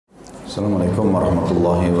Assalamualaikum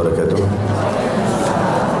warahmatullahi wabarakatuh.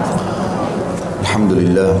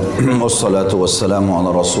 Alhamdulillah, wassalatu wassalamu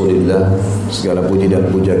ala rasulillah. Segala puji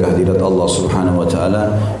dan puja kehadirat Allah subhanahu wa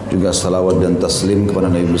ta'ala. Juga salawat dan taslim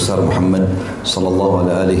kepada Nabi besar Muhammad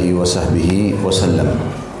sallallahu alaihi wasallam.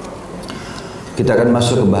 Kita akan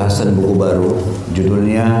masuk ke bahasan buku baru.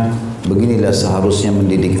 Judulnya Beginilah Seharusnya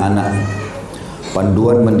Mendidik Anak.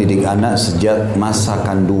 Panduan mendidik anak sejak masa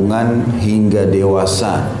kandungan hingga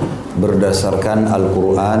dewasa berdasarkan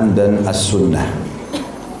Al-Quran dan As-Sunnah.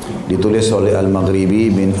 Ditulis oleh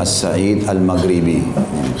Al-Maghribi bin As-Sa'id Al-Maghribi.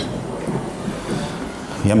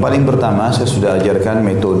 Yang paling pertama saya sudah ajarkan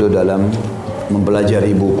metode dalam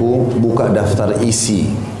mempelajari buku, buka daftar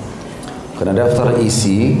isi. Karena daftar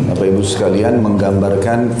isi, Bapak Ibu sekalian,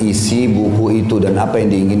 menggambarkan isi buku itu dan apa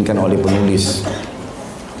yang diinginkan oleh penulis.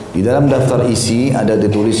 Di dalam daftar isi ada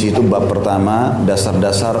ditulis itu bab pertama,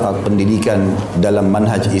 dasar-dasar pendidikan dalam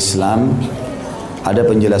manhaj Islam. Ada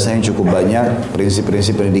penjelasannya cukup banyak,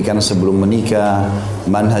 prinsip-prinsip pendidikan sebelum menikah,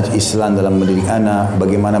 manhaj Islam dalam mendidik anak,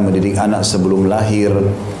 bagaimana mendidik anak sebelum lahir,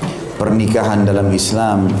 pernikahan dalam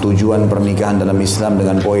Islam, tujuan pernikahan dalam Islam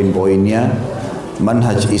dengan poin-poinnya,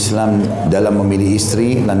 manhaj Islam dalam memilih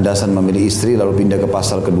istri, landasan memilih istri, lalu pindah ke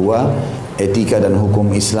pasal kedua, etika dan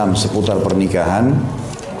hukum Islam seputar pernikahan.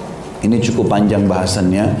 Ini cukup panjang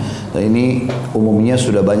bahasannya dan ini umumnya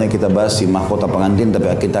sudah banyak kita bahas di mahkota pengantin, tapi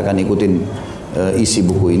kita akan ikutin isi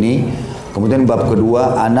buku ini. Kemudian bab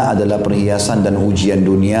kedua, anak adalah perhiasan dan ujian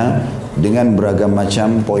dunia dengan beragam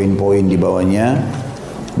macam poin-poin di bawahnya.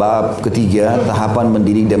 Bab ketiga, tahapan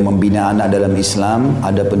mendidik dan membina anak dalam Islam.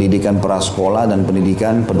 Ada pendidikan prasekolah dan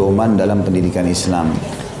pendidikan pedoman dalam pendidikan Islam.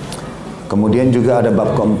 Kemudian juga ada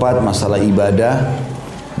bab keempat, masalah ibadah.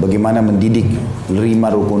 Bagaimana mendidik 5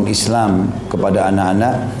 rukun Islam kepada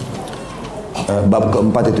anak-anak. Bab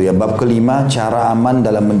keempat itu ya. Bab kelima, cara aman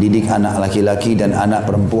dalam mendidik anak laki-laki dan anak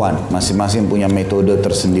perempuan. Masing-masing punya metode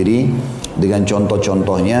tersendiri dengan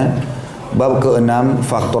contoh-contohnya. Bab keenam,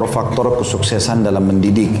 faktor-faktor kesuksesan dalam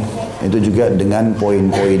mendidik. Itu juga dengan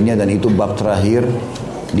poin-poinnya dan itu bab terakhir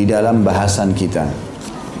di dalam bahasan kita.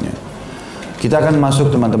 Kita akan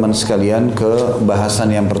masuk teman-teman sekalian ke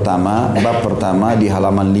bahasan yang pertama. Bab pertama di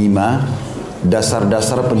halaman 5,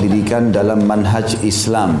 dasar-dasar pendidikan dalam manhaj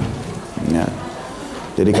Islam. Ya.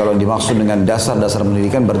 Jadi kalau dimaksud dengan dasar-dasar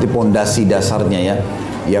pendidikan berarti pondasi dasarnya ya.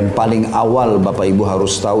 Yang paling awal Bapak Ibu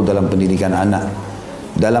harus tahu dalam pendidikan anak.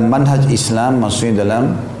 Dalam manhaj Islam maksudnya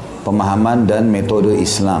dalam pemahaman dan metode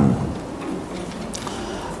Islam.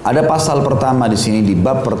 Ada pasal pertama di sini di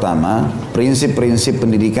bab pertama, prinsip-prinsip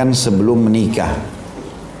pendidikan sebelum menikah.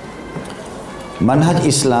 Manhaj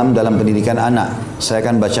Islam dalam pendidikan anak. Saya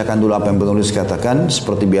akan bacakan dulu apa yang penulis katakan.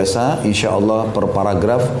 Seperti biasa, insya Allah per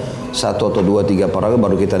paragraf, 1 atau 2, 3 paragraf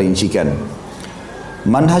baru kita rincikan.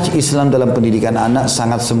 Manhaj Islam dalam pendidikan anak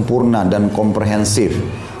sangat sempurna dan komprehensif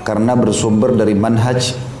karena bersumber dari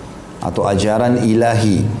manhaj atau ajaran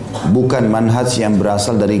ilahi, bukan manhaj yang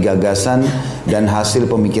berasal dari gagasan dan hasil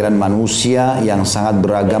pemikiran manusia yang sangat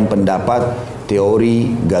beragam pendapat, teori,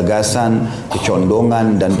 gagasan,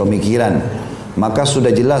 kecondongan, dan pemikiran. Maka sudah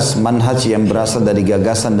jelas manhaj yang berasal dari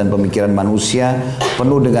gagasan dan pemikiran manusia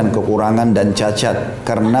penuh dengan kekurangan dan cacat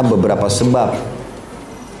karena beberapa sebab.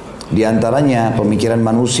 Di antaranya, pemikiran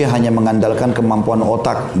manusia hanya mengandalkan kemampuan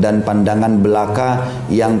otak dan pandangan belaka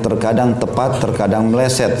yang terkadang tepat, terkadang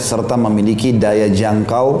meleset, serta memiliki daya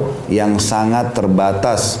jangkau yang sangat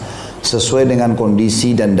terbatas sesuai dengan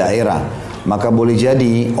kondisi dan daerah. Maka boleh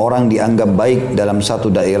jadi orang dianggap baik dalam satu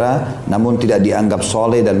daerah, namun tidak dianggap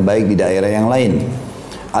soleh dan baik di daerah yang lain.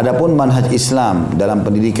 Adapun manhaj Islam dalam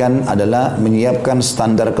pendidikan adalah menyiapkan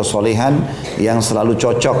standar kesolehan yang selalu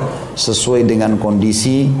cocok sesuai dengan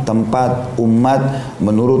kondisi, tempat, umat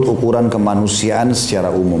menurut ukuran kemanusiaan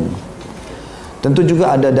secara umum. Tentu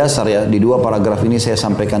juga ada dasar ya, di 2 paragraf ini saya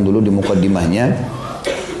sampaikan dulu di mukaddimahnya.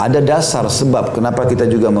 Ada dasar sebab kenapa kita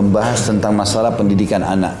juga membahas tentang masalah pendidikan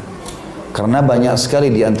anak. Karena banyak sekali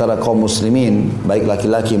di antara kaum muslimin, baik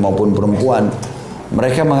laki-laki maupun perempuan,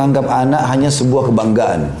 mereka menganggap anak hanya sebuah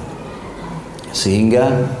kebanggaan.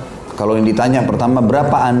 Sehingga kalau yang ditanya pertama,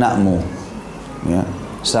 berapa anakmu? Ya,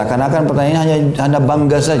 seakan-akan pertanyaannya hanya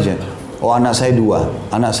bangga saja. Oh, anak saya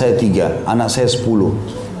 2, anak saya 3, anak saya 10.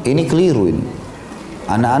 Ini keliru ini.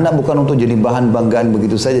 Anak-anak bukan untuk jadi bahan banggaan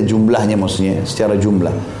begitu saja jumlahnya, maksudnya secara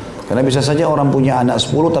jumlah. Karena bisa saja orang punya anak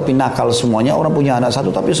 10 tapi nakal semuanya, orang punya anak 1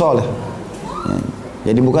 tapi soleh. Ya.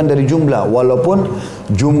 Jadi bukan dari jumlah, walaupun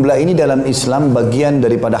jumlah ini dalam Islam bagian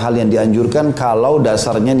daripada hal yang dianjurkan kalau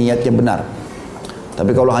dasarnya niatnya benar.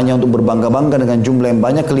 Tapi kalau hanya untuk berbangga-bangga dengan jumlah yang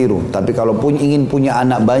banyak, keliru. Tapi kalau ingin punya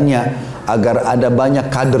anak banyak agar ada banyak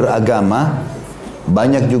kader agama,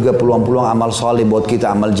 banyak juga peluang-peluang amal soleh buat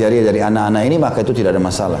kita, amal jariah dari anak-anak ini, maka itu tidak ada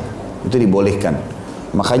masalah. Itu dibolehkan.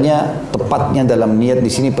 Makanya tepatnya dalam niat di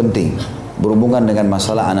sini penting berhubungan dengan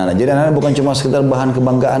masalah anak-anak. Jadi anak-anak bukan cuma sekedar bahan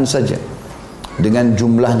kebanggaan saja dengan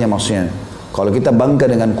jumlahnya maksudnya. Kalau kita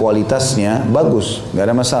bangga dengan kualitasnya, bagus, nggak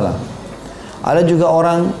ada masalah. Ada juga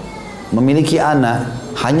orang memiliki anak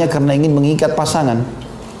hanya karena ingin mengikat pasangan.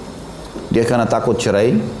 Dia karena takut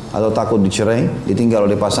cerai atau takut dicerai,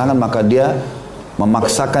 ditinggal oleh pasangan, maka dia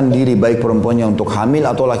memaksakan diri baik perempuannya untuk hamil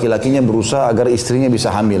atau laki-lakinya berusaha agar istrinya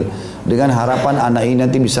bisa hamil dengan harapan anak ini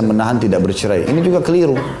nanti bisa menahan tidak bercerai. Ini juga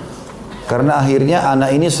keliru. Karena akhirnya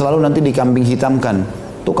anak ini selalu nanti dikambing hitamkan.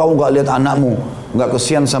 Tuh kamu gak lihat anakmu, gak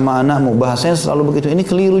kesian sama anakmu. Bahasanya selalu begitu. Ini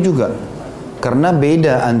keliru juga. Karena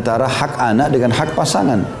beda antara hak anak dengan hak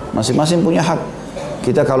pasangan. Masing-masing punya hak.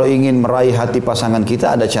 Kita kalau ingin meraih hati pasangan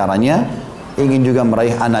kita ada caranya. Ingin juga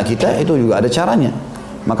meraih anak kita itu juga ada caranya.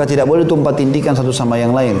 Maka tidak boleh tumpah tindikan satu sama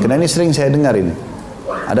yang lain. Karena ini sering saya dengar ini.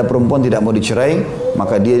 Ada perempuan tidak mau dicerai,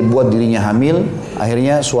 maka dia buat dirinya hamil.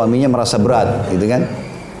 Akhirnya suaminya merasa berat, gitu kan?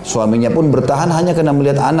 Suaminya pun bertahan hanya karena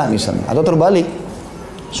melihat anak misalnya. Atau terbalik.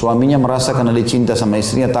 Suaminya merasa karena dia cinta sama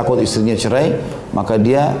istrinya, takut istrinya cerai, maka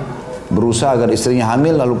dia berusaha agar istrinya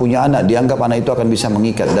hamil lalu punya anak. Dianggap anak itu akan bisa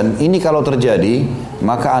mengikat. Dan ini kalau terjadi,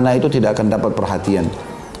 maka anak itu tidak akan dapat perhatian.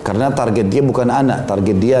 Karena target dia bukan anak,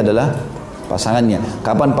 target dia adalah pasangannya.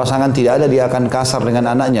 Kapan pasangan tidak ada, dia akan kasar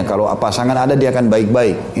dengan anaknya. Kalau pasangan ada, dia akan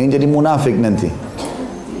baik-baik. Ini jadi munafik nanti.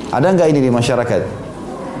 Ada nggak ini di masyarakat?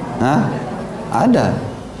 Hah? Ada.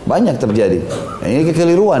 Banyak terjadi. Nah, ini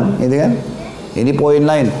kekeliruan, gitu kan? Ini poin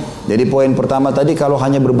lain. Jadi poin pertama tadi kalau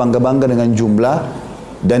hanya berbangga-bangga dengan jumlah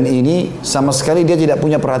dan ini sama sekali dia tidak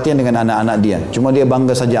punya perhatian dengan anak-anak dia. Cuma dia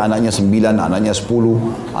bangga saja anaknya 9, anaknya 10,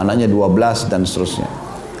 anaknya 12 dan seterusnya.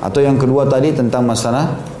 Atau yang kedua tadi tentang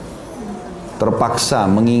masalah terpaksa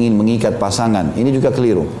mengikat pasangan. Ini juga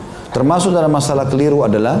keliru. Termasuk dalam masalah keliru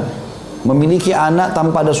adalah memiliki anak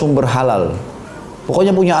tanpa ada sumber halal.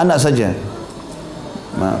 Pokoknya punya anak saja.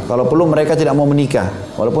 Nah, kalau perlu mereka tidak mau menikah,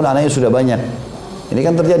 walaupun anaknya sudah banyak. Ini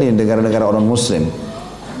kan terjadi di negara-negara orang Muslim.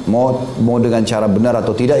 Mau dengan cara benar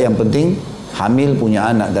atau tidak, yang penting hamil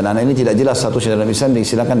punya anak. Dan anak ini tidak jelas status dalam Islam,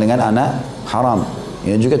 diistilahkan dengan anak haram.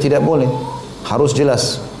 Ini juga tidak boleh, harus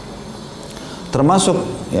jelas. Termasuk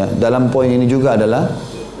ya, dalam poin ini juga adalah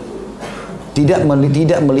tidak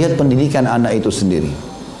melihat pendidikan anak itu sendiri.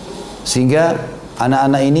 Sehingga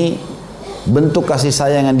anak-anak ini bentuk kasih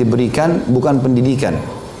sayang yang diberikan bukan pendidikan,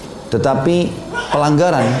 tetapi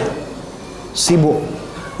pelanggaran. Sibuk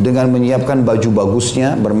dengan menyiapkan baju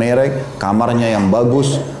bagusnya, bermerek, kamarnya yang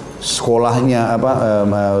bagus, sekolahnya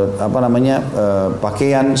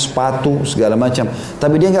pakaian, sepatu, segala macam.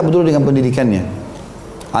 Tapi dia nggak peduli dengan pendidikannya.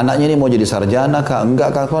 Anaknya ini mau jadi sarjana kah?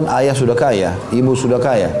 Enggak, kawan, ayah sudah kaya, ibu sudah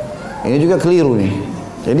kaya. Ini juga keliru nih.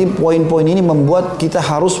 Jadi poin-poin ini membuat kita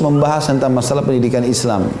harus membahas tentang masalah pendidikan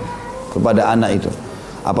Islam kepada anak itu.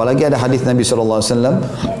 Apalagi ada hadis Nabi SAW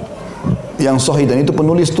yang sahih, dan itu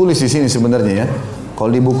penulis tulis di sini sebenarnya ya. Kalau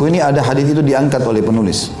di buku ini ada hadis itu diangkat oleh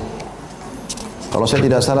penulis. Kalau saya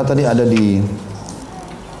tidak salah tadi ada di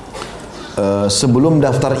sebelum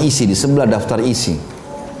daftar isi, di sebelah daftar isi.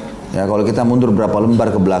 Ya, kalau kita mundur berapa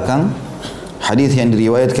lembar ke belakang, hadis yang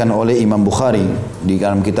diriwayatkan oleh Imam Bukhari di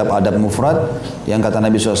dalam kitab Adab Mufrad yang kata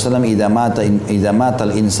Nabi SAW, idza mata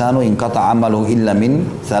al-insanu inqata amaluhu illa min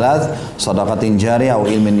thalath, sadaqatin jariyah aw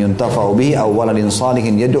ilmin yuntafa'u bihi aw waladin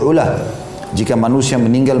salihin yad'u lah. Jika manusia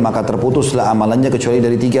meninggal maka terputuslah amalannya kecuali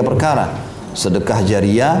dari 3 perkara: sedekah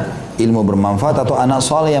jariyah, ilmu bermanfaat, atau anak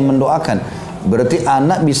soleh yang mendoakan. Berarti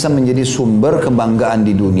anak bisa menjadi sumber kebanggaan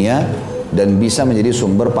di dunia dan bisa menjadi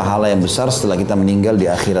sumber pahala yang besar setelah kita meninggal di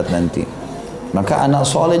akhirat nanti. Maka anak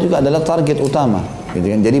soleh juga adalah target utama,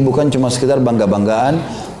 gitu kan? Jadi bukan cuma sekedar bangga-banggaan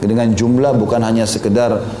dengan jumlah, bukan hanya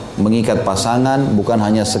sekedar mengikat pasangan, bukan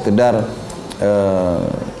hanya sekedar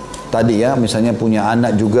tadi ya, misalnya punya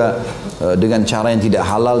anak juga dengan cara yang tidak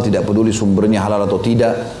halal, tidak peduli sumbernya halal atau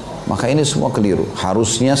tidak. Maka ini semua keliru.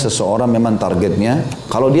 Harusnya seseorang memang targetnya,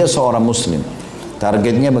 kalau dia seorang muslim,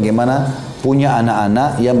 targetnya bagaimana punya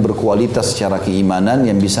anak-anak yang berkualitas secara keimanan,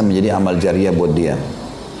 yang bisa menjadi amal jariah buat dia.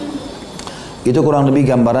 Itu kurang lebih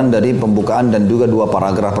gambaran dari pembukaan dan juga 2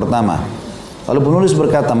 paragraf pertama. Lalu penulis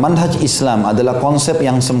berkata, manhaj Islam adalah konsep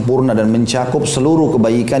yang sempurna dan mencakup seluruh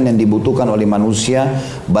kebaikan yang dibutuhkan oleh manusia,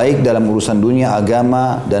 baik dalam urusan dunia,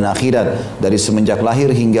 agama, dan akhirat, dari semenjak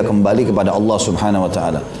lahir hingga kembali kepada Allah Subhanahu wa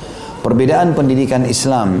Ta'ala. Perbedaan pendidikan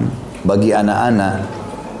Islam bagi anak-anak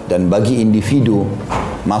dan bagi individu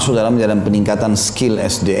masuk dalam peningkatan skill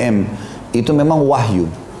SDM itu memang wahyu.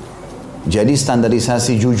 Jadi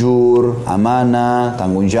standarisasi jujur, amanah,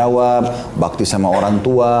 tanggung jawab, bakti sama orang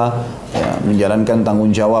tua, ya, menjalankan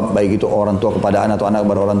tanggung jawab baik itu orang tua kepada anak atau anak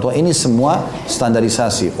kepada orang tua, ini semua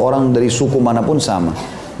standarisasi. Orang dari suku manapun sama.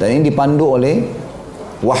 Dan ini dipandu oleh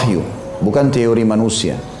wahyu, bukan teori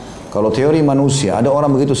manusia. Kalau teori manusia, ada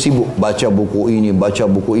orang begitu sibuk baca buku ini, baca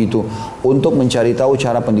buku itu untuk mencari tahu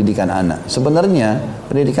cara pendidikan anak. Sebenarnya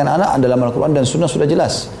pendidikan anak dalam Al-Quran dan Sunnah sudah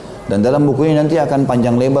jelas. Dan dalam buku ini nanti akan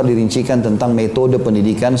panjang lebar dirincikan tentang metode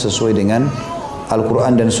pendidikan sesuai dengan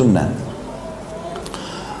Al-Quran dan Sunnah.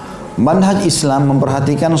 Manhaj Islam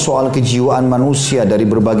memperhatikan soal kejiwaan manusia dari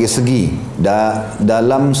berbagai segi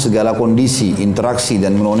dalam segala kondisi, interaksi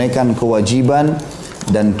dan menunaikan kewajiban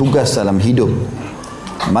dan tugas dalam hidup.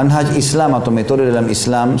 Manhaj Islam atau metode dalam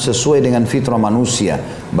Islam sesuai dengan fitrah manusia,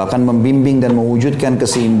 bahkan membimbing dan mewujudkan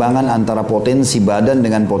keseimbangan antara potensi badan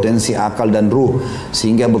dengan potensi akal dan ruh,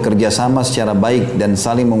 sehingga bekerja sama secara baik dan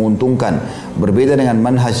saling menguntungkan. Berbeda dengan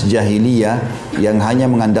manhaj jahiliyah yang hanya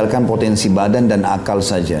mengandalkan potensi badan dan akal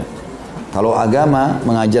saja. Kalau agama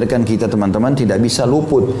mengajarkan kita teman-teman tidak bisa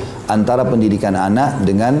luput antara pendidikan anak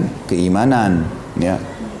dengan keimanan. Ya.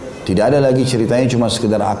 Tidak ada lagi ceritanya cuma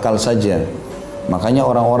sekedar akal saja. Makanya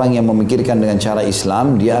orang-orang yang memikirkan dengan cara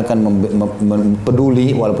Islam, dia akan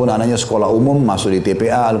peduli walaupun anaknya sekolah umum, masuk di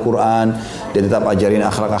TPA Al-Quran, dia tetap ajarin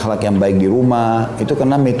akhlak-akhlak yang baik di rumah. Itu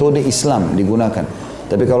karena metode Islam digunakan.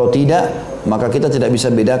 Tapi kalau tidak, maka kita tidak bisa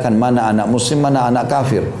bedakan mana anak muslim, mana anak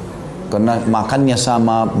kafir. Karena makannya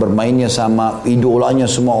sama, bermainnya sama, idolanya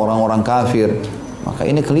semua orang-orang kafir. Maka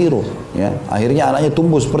ini keliru. Ya. Akhirnya anaknya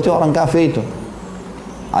tumbuh seperti orang kafir itu.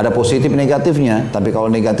 Ada positif negatifnya, tapi kalau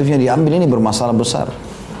negatifnya diambil ini bermasalah besar.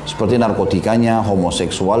 Seperti narkotikanya,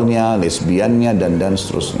 homoseksualnya, lesbiannya, dan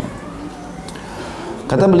seterusnya.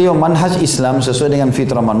 Kata beliau, manhaj Islam sesuai dengan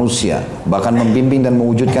fitrah manusia, bahkan membimbing dan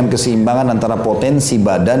mewujudkan keseimbangan antara potensi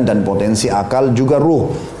badan dan potensi akal, juga ruh.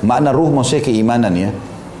 Makna ruh maksudnya keimanan ya.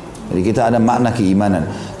 Jadi kita ada makna keimanan.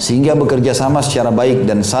 Sehingga bekerja sama secara baik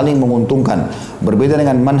dan saling menguntungkan. Berbeda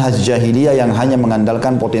dengan manhaj jahiliyah yang hanya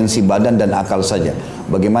mengandalkan potensi badan dan akal saja.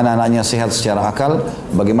 Bagaimana anaknya sehat secara akal,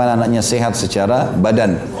 bagaimana anaknya sehat secara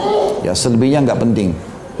badan. Ya selebihnya nggak penting.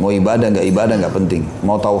 Mau ibadah nggak penting.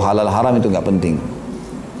 Mau tahu halal haram itu nggak penting.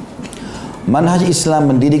 Manhaj Islam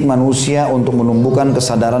mendidik manusia untuk menumbuhkan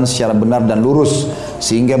kesadaran secara benar dan lurus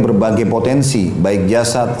sehingga berbagai potensi baik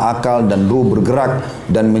jasad, akal dan ruh bergerak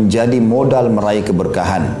dan menjadi modal meraih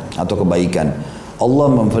keberkahan atau kebaikan. Allah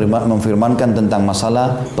memfirmankan tentang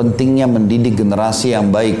masalah pentingnya mendidik generasi yang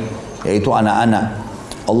baik, yaitu anak-anak.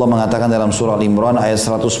 Allah mengatakan dalam surah Al-Imran ayat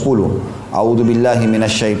 110, A'udzu billahi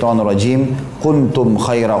minasyaitonir rajim, kuntum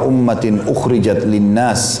khaira ummatin ukhrijat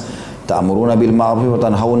linnas ta'muruna bil ma'ruf wa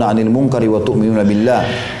tanhauna 'anil munkari wa tu'minuna billah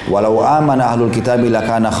walau amana ahlul kitabi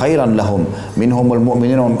lakana khairan lahum minhumul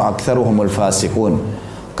mu'minuna wa aktsaruhumul fasiqun.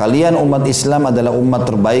 Kalian umat Islam adalah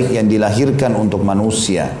umat terbaik yang dilahirkan untuk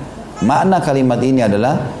manusia. Makna kalimat ini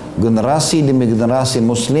adalah generasi demi generasi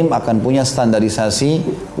muslim akan punya standarisasi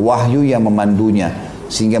wahyu yang memandunya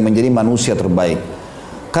sehingga menjadi manusia terbaik.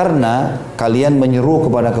 Karena kalian menyeru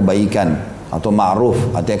kepada kebaikan atau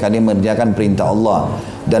ma'ruf, artinya kalian mengerjakan perintah Allah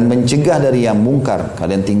dan mencegah dari yang mungkar,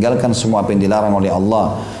 kalian tinggalkan semua apa yang dilarang oleh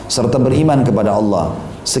Allah serta beriman kepada Allah.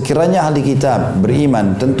 Sekiranya ahli kitab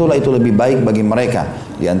beriman, tentulah itu lebih baik bagi mereka.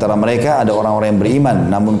 Di antara mereka ada orang-orang yang beriman,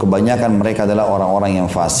 namun kebanyakan mereka adalah orang-orang yang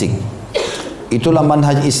fasik. Itulah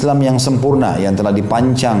manhaj Islam yang sempurna yang telah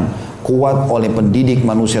dipancang kuat oleh pendidik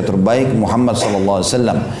manusia terbaik Muhammad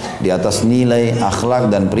SAW di atas nilai, akhlak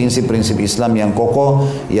dan prinsip-prinsip Islam yang kokoh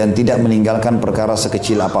yang tidak meninggalkan perkara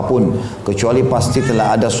sekecil apapun kecuali pasti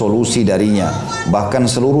telah ada solusi darinya. Bahkan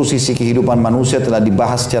seluruh sisi kehidupan manusia telah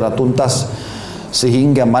dibahas secara tuntas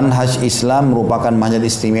sehingga manhaj Islam merupakan manhaj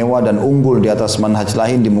istimewa dan unggul di atas manhaj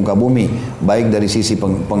lain di muka bumi, baik dari sisi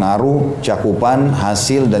pengaruh, cakupan,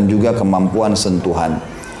 hasil dan juga kemampuan sentuhan.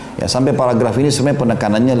 Ya, sampai paragraf ini sebenarnya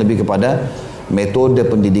penekanannya lebih kepada metode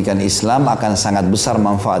pendidikan Islam akan sangat besar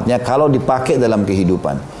manfaatnya kalau dipakai dalam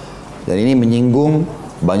kehidupan. Dan ini menyinggung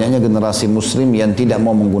banyaknya generasi muslim yang tidak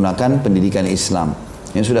mau menggunakan pendidikan Islam.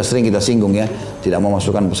 Yang sudah sering kita singgung ya, tidak mau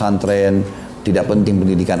masukkan pesantren, tidak penting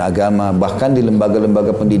pendidikan agama, bahkan di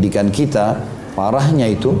lembaga-lembaga pendidikan kita, parahnya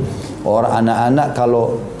itu orang anak-anak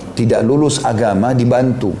kalau tidak lulus agama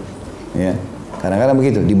dibantu. Ya, kadang-kadang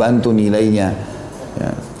begitu, dibantu nilainya.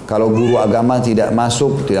 Ya. Kalau guru agama tidak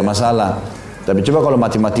masuk, tidak masalah. Tapi coba kalau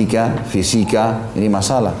matematika, fisika, ini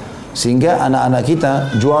masalah. Sehingga anak-anak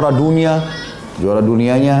kita juara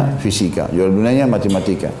dunianya fisika, juara dunianya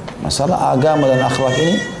matematika. Masalah agama dan akhlak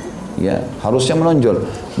ini ya harusnya menonjol.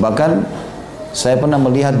 Bahkan Saya pernah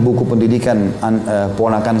melihat buku pendidikan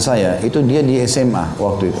ponakan saya, itu dia di SMA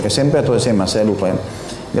waktu itu, SMP atau SMA, saya lupa ya.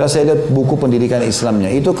 Jelas saya lihat buku pendidikan Islamnya,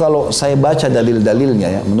 itu kalau saya baca dalil-dalilnya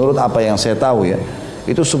ya, menurut apa yang saya tahu ya,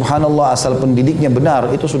 itu subhanallah asal pendidiknya benar,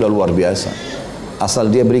 itu sudah luar biasa. Asal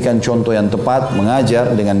dia berikan contoh yang tepat,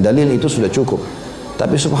 mengajar dengan dalil itu sudah cukup.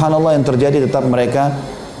 Tapi subhanallah yang terjadi tetap mereka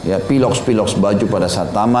ya piloks-piloks baju pada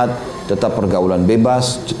saat tamat, tetap pergaulan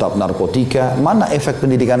bebas, tetap narkotika. Mana efek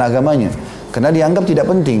pendidikan agamanya? Karena dianggap tidak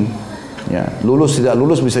penting. Ya, lulus tidak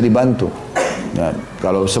lulus bisa dibantu. Ya,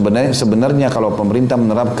 kalau sebenarnya kalau pemerintah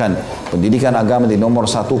menerapkan pendidikan agama di nomor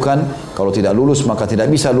satukan, kalau tidak lulus maka tidak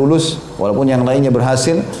bisa lulus, walaupun yang lainnya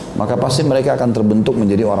berhasil, maka pasti mereka akan terbentuk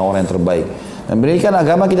menjadi orang-orang yang terbaik. Dan pendidikan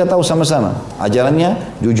agama kita tahu sama-sama,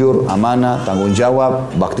 ajarannya jujur, amanah, tanggung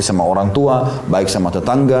jawab, bakti sama orang tua, baik sama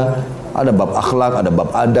tetangga, ada bab akhlak, ada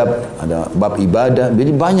bab adab, ada bab ibadah,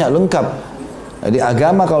 jadi banyak lengkap. Jadi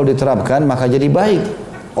agama kalau diterapkan maka jadi baik,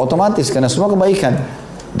 otomatis karena semua kebaikan.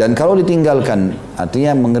 Dan kalau ditinggalkan,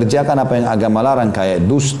 artinya mengerjakan apa yang agama larang kayak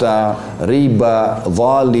dusta, riba,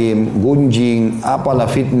 zalim, gunjing, apalah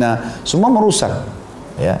fitnah, semua merusak.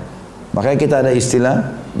 Ya, makanya kita ada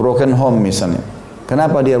istilah broken home misalnya.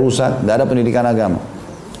 Kenapa dia rusak? Tidak ada pendidikan agama.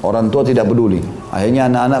 Orang tua tidak peduli. Akhirnya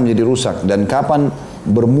anak-anak menjadi rusak. Dan kapan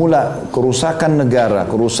bermula kerusakan negara,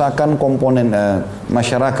 kerusakan komponen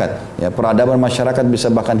masyarakat, ya, peradaban masyarakat bisa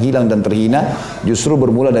bahkan hilang dan terhina, justru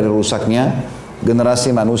bermula dari rusaknya generasi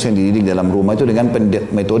manusia yang dididik dalam rumah itu dengan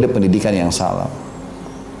metode pendidikan yang salah.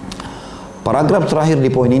 Paragraf terakhir di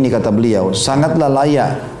poin ini kata beliau, sangatlah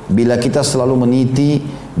layak bila kita selalu meniti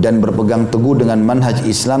dan berpegang teguh dengan manhaj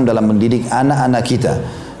Islam dalam mendidik anak-anak kita.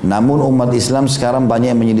 Namun umat Islam sekarang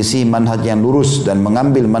banyak yang menyelisih manhaj yang lurus dan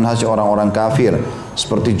mengambil manhaj orang-orang kafir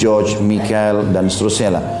seperti George, Michael dan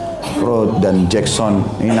seterusnya lah, Freud dan Jackson.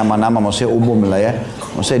 Ini nama-nama maksudnya umum lah ya.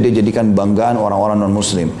 Maksudnya dia jadikan banggaan orang-orang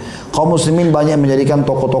non-muslim. Kaum muslimin banyak menjadikan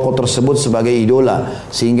tokoh-tokoh tersebut sebagai idola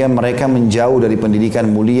sehingga mereka menjauh dari pendidikan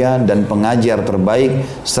mulia dan pengajar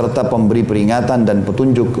terbaik serta pemberi peringatan dan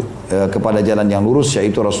petunjuk kepada jalan yang lurus,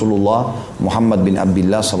 yaitu Rasulullah Muhammad bin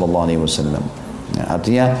Abdullah sallallahu alaihi wasallam. Ya,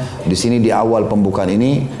 artinya di sini di awal pembukaan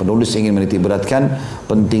ini penulis ingin menitik beratkan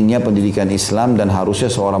pentingnya pendidikan Islam dan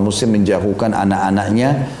harusnya seorang muslim menjauhkan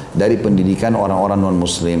anak-anaknya dari pendidikan orang-orang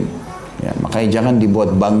non-muslim. Ya, makanya jangan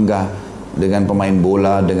dibuat bangga dengan pemain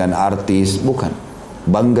bola, dengan artis, bukan.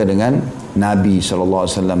 Bangga dengan Nabi SAW,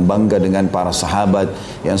 bangga dengan para sahabat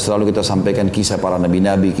yang selalu kita sampaikan kisah para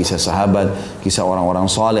nabi-nabi, kisah sahabat, kisah orang-orang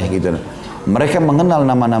soleh gitu. Mereka mengenal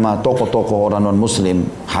nama-nama tokoh-tokoh orang non-muslim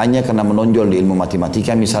hanya karena menonjol di ilmu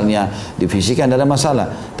matematika misalnya, di fisika tidak ada masalah.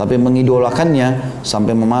 Tapi mengidolakannya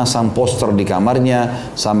sampai memasang poster di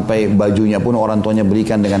kamarnya, sampai bajunya pun orang tuanya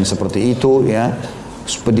belikan dengan seperti itu ya.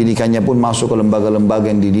 Pendidikannya pun masuk ke lembaga-lembaga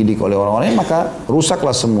yang dididik oleh orang-orang, maka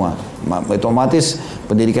rusaklah semua. Otomatis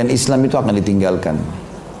pendidikan Islam itu akan ditinggalkan.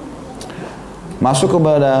 Masuk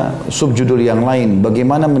kepada subjudul yang lain,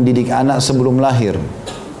 bagaimana mendidik anak sebelum lahir.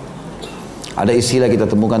 Ada istilah kita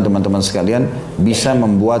temukan teman-teman sekalian, bisa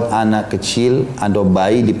membuat anak kecil atau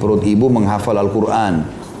bayi di perut ibu menghafal Al-Quran.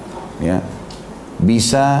 Ya.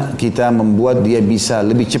 Bisa kita membuat dia bisa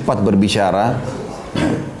lebih cepat berbicara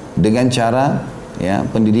ya, dengan cara ya,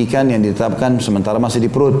 pendidikan yang ditetapkan sementara masih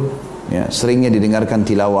di perut. Ya, seringnya didengarkan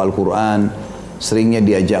tilawah Al-Quran, seringnya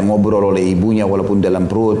diajak ngobrol oleh ibunya walaupun dalam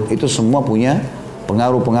perut. Itu semua punya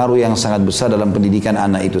pengaruh-pengaruh yang sangat besar dalam pendidikan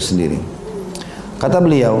anak itu sendiri. Kata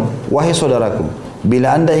beliau, wahai saudaraku,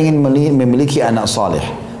 bila anda ingin memiliki anak saleh,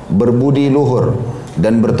 berbudi luhur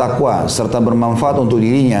dan bertakwa serta bermanfaat untuk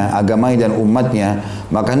dirinya, agamanya dan umatnya,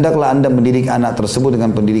 maka hendaklah anda mendidik anak tersebut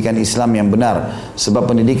dengan pendidikan Islam yang benar. Sebab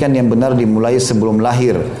pendidikan yang benar dimulai sebelum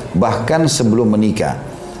lahir, bahkan sebelum menikah.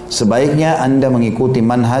 Sebaiknya anda mengikuti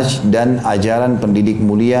manhaj dan ajaran pendidik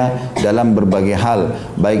mulia dalam berbagai hal,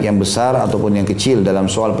 baik yang besar ataupun yang kecil dalam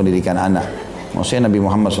soal pendidikan anak. Maksudnya Nabi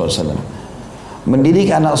Muhammad SAW. Mendidik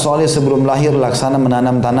anak soleh sebelum lahir laksana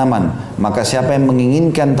menanam tanaman. Maka siapa yang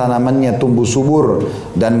menginginkan tanamannya tumbuh subur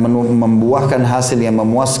dan membuahkan hasil yang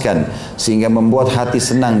memuaskan sehingga membuat hati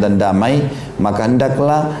senang dan damai, maka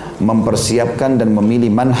hendaklah mempersiapkan dan memilih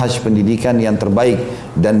manhaj pendidikan yang terbaik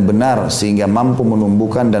dan benar sehingga mampu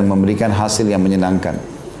menumbuhkan dan memberikan hasil yang menyenangkan.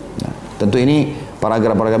 Nah, tentu ini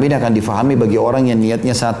paragraf-paragraf ini akan difahami bagi orang yang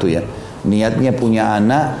niatnya satu ya. Niatnya punya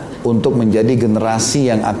anak untuk menjadi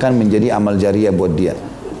generasi yang akan menjadi amal jariah buat dia.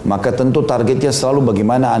 Maka tentu targetnya selalu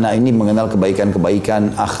bagaimana anak ini mengenal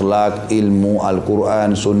kebaikan-kebaikan, akhlak, ilmu,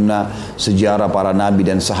 Al-Quran, sunnah, sejarah para nabi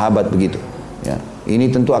dan sahabat begitu. Ya,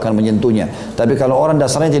 ini tentu akan menyentuhnya. Tapi kalau orang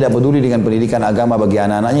dasarnya tidak peduli dengan pendidikan agama bagi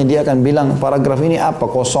anak-anaknya, dia akan bilang paragraf ini apa,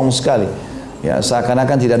 kosong sekali. Ya,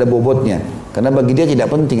 seakan-akan tidak ada bobotnya. Karena bagi dia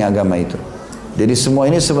tidak penting agama itu. Jadi semua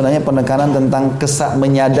ini sebenarnya penekanan tentang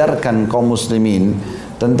menyadarkan kaum muslimin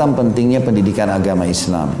tentang pentingnya pendidikan agama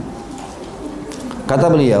Islam. Kata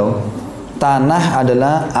beliau, tanah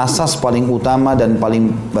adalah asas paling utama dan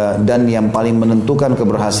yang paling menentukan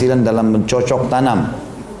keberhasilan dalam mencocok tanam.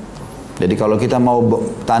 Jadi kalau kita mau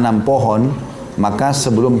tanam pohon, maka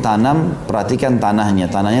sebelum tanam perhatikan tanahnya.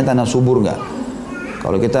 Tanahnya tanah subur nggak?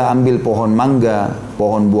 Kalau kita ambil pohon mangga,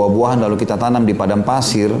 pohon buah-buahan lalu kita tanam di padang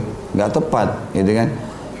pasir, nggak tepat, gitu kan?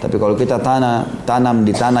 Tapi kalau kita tanam di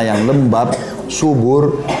tanah yang lembab,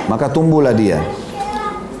 subur, maka tumbuhlah dia.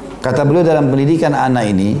 Kata beliau dalam pendidikan anak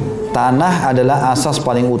ini, tanah adalah asas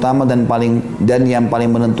paling utama dan yang paling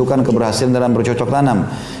menentukan keberhasilan dalam bercocok tanam.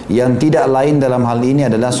 Yang tidak lain dalam hal ini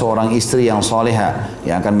adalah seorang istri yang soleha,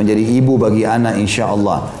 yang akan menjadi ibu bagi anak insya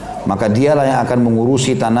Allah. Maka dialah yang akan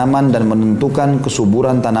mengurusi tanaman dan menentukan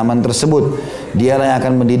kesuburan tanaman tersebut. Dialah yang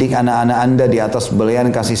akan mendidik anak-anak Anda di atas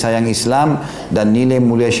belian kasih sayang Islam dan nilai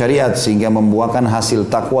mulia syariat sehingga membuahkan hasil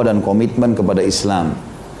takwa dan komitmen kepada Islam.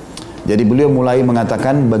 Jadi beliau mulai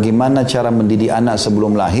mengatakan bagaimana cara mendidik anak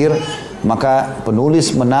sebelum lahir. Maka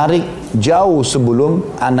penulis menarik jauh sebelum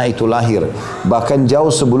anak itu lahir, bahkan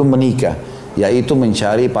jauh sebelum menikah, yaitu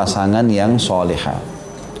mencari pasangan yang soleha.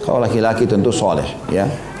 Kalau laki-laki tentu soleh, ya.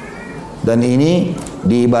 Dan ini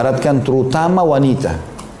diibaratkan terutama wanita.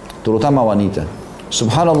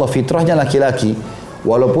 Subhanallah, fitrahnya laki-laki,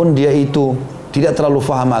 walaupun dia itu tidak terlalu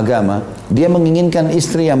faham agama, dia menginginkan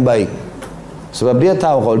istri yang baik. Sebab dia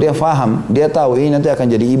tahu kalau dia faham, dia tahu ini nanti akan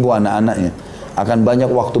jadi ibu anak-anaknya, akan banyak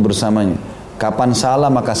waktu bersamanya. Kapan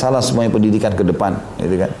salah maka salah semuanya pendidikan ke depan,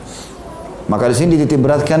 gitu kan? Maka di sini dititik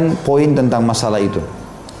beratkan poin tentang masalah itu.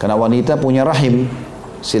 Karena wanita punya rahim,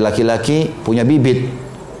 si laki-laki punya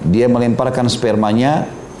bibit. Dia melemparkan spermanya,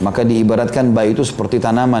 maka diibaratkan bayi itu seperti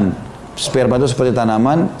tanaman. Sperma itu seperti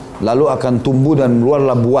tanaman, lalu akan tumbuh dan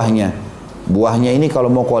keluarlah buahnya. Buahnya ini kalau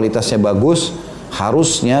mau kualitasnya bagus,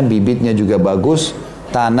 harusnya bibitnya juga bagus,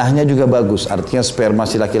 tanahnya juga bagus. Artinya sperma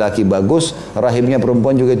si laki-laki bagus, rahimnya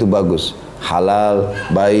perempuan juga itu bagus. Halal,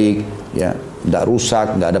 baik, ya, tidak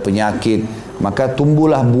rusak, tidak ada penyakit. Maka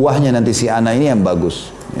tumbuhlah buahnya nanti si anak ini yang bagus.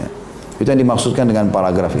 Ya. Itu yang dimaksudkan dengan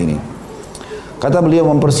paragraf ini. Kata beliau,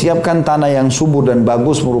 mempersiapkan tanah yang subur dan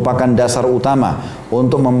bagus merupakan dasar utama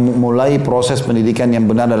untuk memulai proses pendidikan yang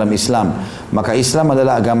benar dalam Islam. Maka Islam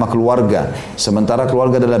adalah agama keluarga, sementara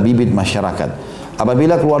keluarga adalah bibit masyarakat.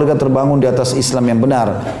 Apabila keluarga terbangun di atas Islam yang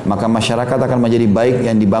benar, maka masyarakat akan menjadi baik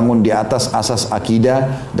yang dibangun di atas asas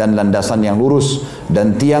akidah dan landasan yang lurus.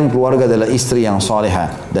 Dan tiang keluarga adalah istri yang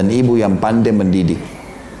soleha dan ibu yang pandai mendidik.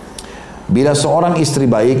 Bila seorang istri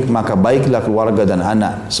baik, maka baiklah keluarga dan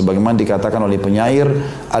anak. Sebagaimana dikatakan oleh penyair,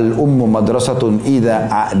 al-ummu madrasatun idza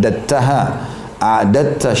a'dattaha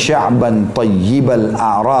a'datta sya'ban tayyibal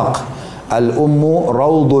a'raq. Al-ummu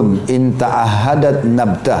raudun in ta'ahadat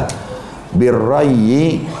nabtah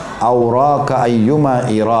birrayyi awraka ayyuma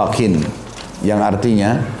iraqin. Yang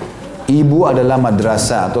artinya, ibu adalah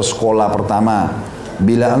madrasah atau sekolah pertama.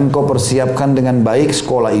 Bila engkau persiapkan dengan baik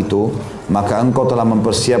sekolah itu, maka engkau telah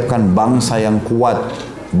mempersiapkan bangsa yang kuat,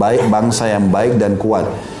 bangsa yang baik dan kuat.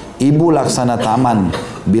 Ibu laksana taman.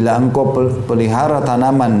 Bila engkau pelihara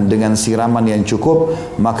tanaman dengan siraman yang cukup,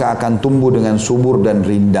 maka akan tumbuh dengan subur dan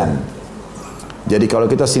rindang. Jadi kalau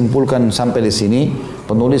kita simpulkan sampai di sini,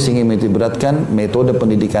 penulis ingin menitikberatkan metode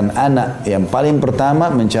pendidikan anak yang paling pertama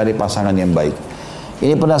mencari pasangan yang baik.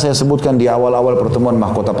 Ini pernah saya sebutkan di awal-awal pertemuan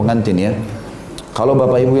mahkota pengantin, ya. Kalau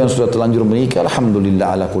bapak ibu yang sudah terlanjur menikah,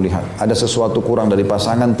 alhamdulillah ala kulli hal. Ada sesuatu kurang dari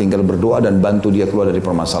pasangan, tinggal berdoa dan bantu dia keluar dari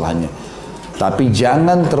permasalahannya. Tapi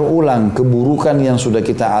jangan terulang keburukan yang sudah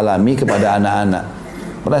kita alami kepada anak-anak.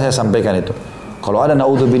 Pernah saya sampaikan itu. Kalau ada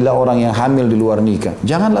naudzubillah orang yang hamil di luar nikah,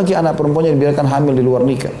 jangan lagi anak perempuannya dibiarkan hamil di luar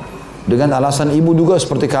nikah. Dengan alasan ibu juga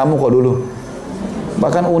seperti kamu kok dulu.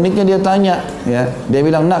 Bahkan uniknya dia tanya, ya, dia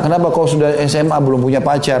bilang, nak kenapa kau sudah SMA belum punya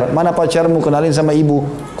pacar? Mana pacarmu, kenalin sama ibu?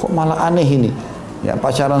 Kok malah aneh ini? Ya,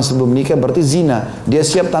 pacaran sebelum nikah berarti zina. Dia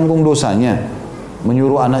siap tanggung dosanya,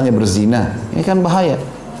 menyuruh anaknya berzina. Ini kan bahaya.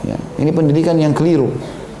 Ya, ini pendidikan yang keliru.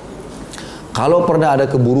 Kalau pernah ada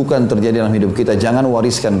keburukan terjadi dalam hidup kita, jangan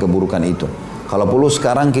wariskan keburukan itu. Kalau perlu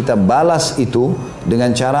sekarang kita balas itu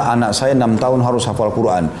dengan cara anak saya 6 tahun harus hafal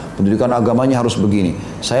Quran. Pendidikan agamanya harus begini.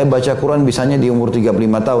 Saya baca Quran bisanya di umur 35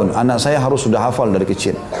 tahun. Anak saya harus sudah hafal dari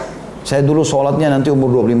kecil. Saya dulu sholatnya nanti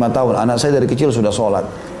umur 25 tahun. Anak saya dari kecil sudah sholat.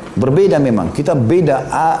 Berbeda memang. Kita beda.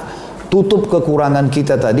 Tutup kekurangan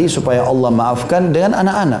kita tadi supaya Allah maafkan dengan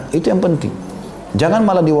anak-anak. Itu yang penting. Jangan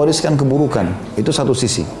malah diwariskan keburukan. Itu satu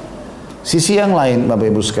sisi. Sisi yang lain, Bapak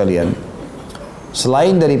Ibu sekalian,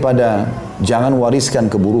 selain daripada jangan wariskan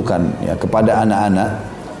keburukan ya kepada anak-anak,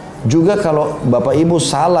 Juga kalau Bapak Ibu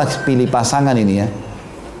salah pilih pasangan ini ya,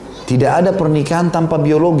 tidak ada pernikahan tanpa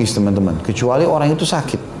biologis teman-teman. Kecuali orang itu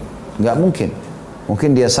sakit. Nggak mungkin.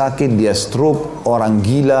 Mungkin dia sakit, dia stroke, orang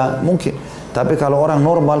gila, mungkin. Tapi kalau orang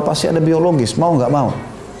normal pasti ada biologis, mau nggak mau.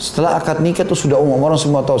 Setelah akad nikah itu sudah umum, orang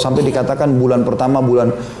semua tahu. Sampai dikatakan bulan pertama, bulan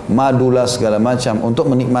madula segala macam. Untuk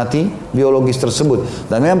menikmati biologis tersebut.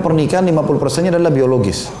 Dan memang pernikahan 50%-nya adalah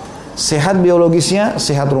biologis. Sehat biologisnya,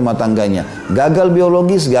 sehat rumah tangganya. Gagal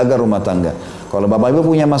biologis, gagal rumah tangga. Kalau Bapak Ibu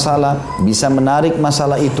punya masalah, bisa menarik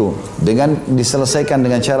masalah itu dengan diselesaikan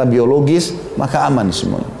dengan cara biologis, maka aman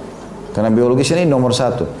semuanya. Karena biologis ini nomor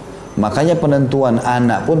satu. Makanya penentuan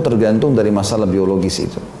anak pun tergantung dari masalah biologis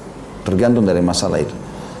itu. Tergantung dari masalah itu.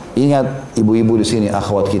 Ingat ibu-ibu di sini,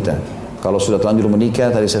 akhwat kita. Kalau sudah terlanjur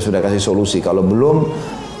menikah, tadi saya sudah kasih solusi. Kalau belum,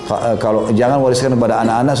 kalau jangan wariskan kepada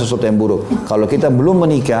anak-anak sesuatu yang buruk. Kalau kita belum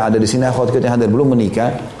menikah, ada di sini akhwat kita yang hadir belum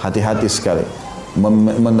menikah, hati-hati sekali.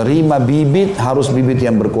 Menerima bibit harus bibit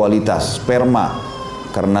yang berkualitas, sperma.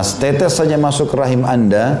 Karena tetes saja masuk ke rahim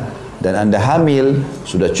Anda dan Anda hamil,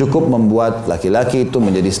 sudah cukup membuat laki-laki itu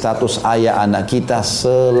menjadi status ayah anak kita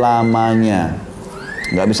selamanya.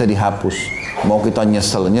 Nggak bisa dihapus. Mau kita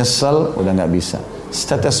nyesel, udah nggak bisa.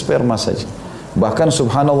 Tetes sperma saja. Bahkan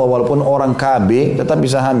subhanallah, walaupun orang KB tetap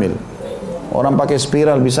bisa hamil. Orang pakai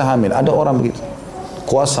spiral bisa hamil. Ada orang begitu.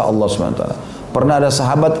 Kuasa Allah SWT. Pernah ada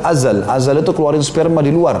sahabat azal. Azal itu keluarin sperma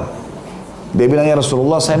di luar. Dia bilang, ya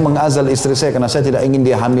Rasulullah, saya mengazal istri saya karena saya tidak ingin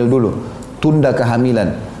dia hamil dulu. Tunda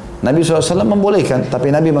kehamilan. Nabi SAW membolehkan,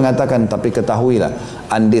 tapi Nabi mengatakan, tapi ketahuilah,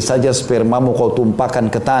 andai saja spermamu kau tumpahkan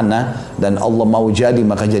ke tanah, dan Allah mau jadi,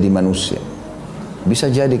 maka jadi manusia. Bisa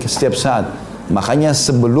jadi setiap saat. Makanya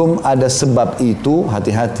sebelum ada sebab itu,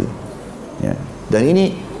 hati-hati. Ya. Dan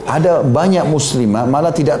ini ada banyak muslimah,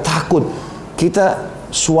 malah tidak takut. Kita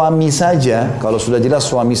suami saja, kalau sudah jelas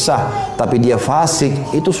suami sah, tapi dia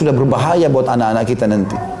fasik, itu sudah berbahaya buat anak-anak kita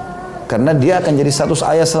nanti. Karena dia akan jadi status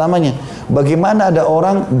ayah selamanya. Bagaimana ada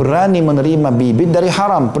orang berani menerima bibit dari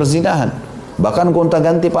haram, perzinahan. Bahkan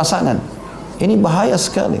gonta-ganti pasangan. Ini bahaya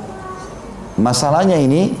sekali. Masalahnya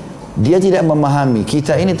ini, dia tidak memahami.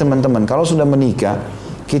 Kita ini teman-teman, kalau sudah menikah,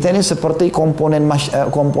 kita ini seperti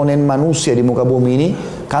komponen manusia di muka bumi ini,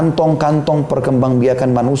 kantong-kantong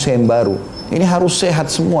perkembangbiakan manusia yang baru. Ini harus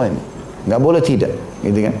sehat semua ini. Nggak boleh tidak.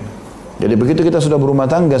 Gitu kan? Jadi begitu kita sudah berumah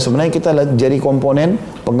tangga, sebenarnya kita jadi komponen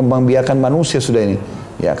pengembangbiakan manusia sudah ini.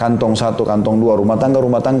 Ya, kantong satu, kantong dua, rumah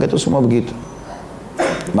tangga itu semua begitu.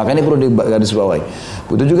 Makanya perlu digarisbawahi.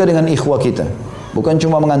 Begitu juga dengan ikhwah kita. Bukan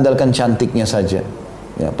cuma mengandalkan cantiknya saja,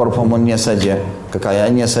 ya, performanya saja,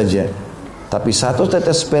 kekayaannya saja. Tapi satu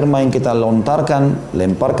tetes sperma yang kita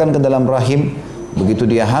lemparkan ke dalam rahim, begitu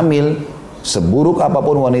dia hamil, seburuk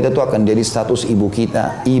apapun wanita itu akan jadi status ibu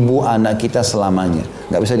kita, ibu anak kita selamanya.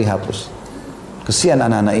 Nggak bisa dihapus. Kesian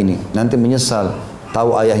anak-anak ini, nanti menyesal.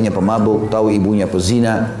 Tahu ayahnya pemabuk, tahu ibunya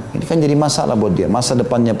pezina. Ini kan jadi masalah buat dia. Masa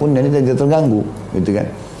depannya pun jadi terganggu, gitu kan.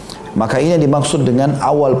 Maka ini dimaksud dengan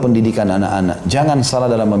awal pendidikan anak-anak. Jangan salah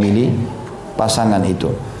dalam memilih pasangan itu.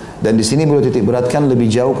 Dan di sini boleh titik beratkan lebih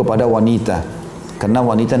jauh kepada wanita. Karena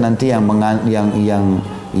wanita nanti yang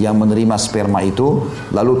menerima sperma itu,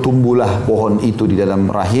 lalu tumbuhlah pohon itu di dalam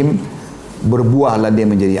rahim, berbuahlah dia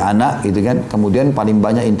menjadi anak, gitu kan. Kemudian paling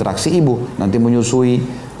banyak interaksi ibu, nanti menyusui,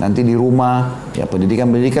 nanti di rumah, ya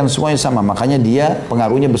pendidikan semuanya sama. Makanya dia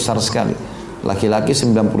pengaruhnya besar sekali. Laki-laki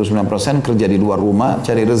 99% kerja di luar rumah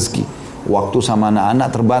cari rezeki. Waktu sama anak-anak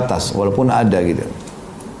terbatas, walaupun ada gitu.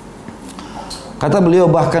 Kata beliau,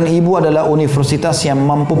 bahkan ibu adalah universitas yang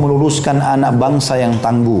mampu meluluskan anak bangsa yang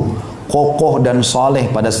tangguh, kokoh dan soleh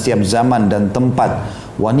pada setiap zaman dan tempat.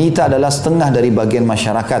 Wanita adalah setengah dari bagian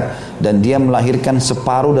masyarakat dan dia melahirkan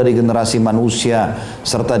separuh dari generasi manusia,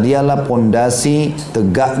 serta dialah pondasi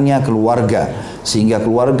tegaknya keluarga, sehingga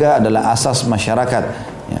keluarga adalah asas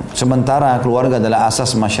masyarakat. Sementara keluarga adalah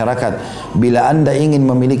asas masyarakat. Bila Anda ingin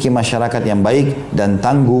memiliki masyarakat yang baik dan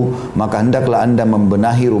tangguh, maka hendaklah Anda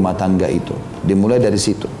membenahi rumah tangga itu. Dimulai dari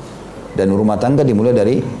situ. Dan rumah tangga dimulai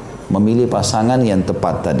dari memilih pasangan yang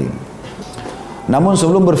tepat tadi. Namun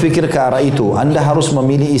sebelum berfikir ke arah itu, Anda harus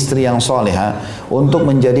memilih istri yang soleha untuk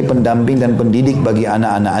menjadi pendamping dan pendidik bagi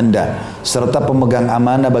anak-anak Anda, serta pemegang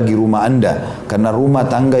amanah bagi rumah Anda. Karena rumah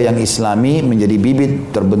tangga yang islami menjadi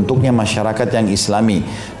bibit terbentuknya masyarakat yang islami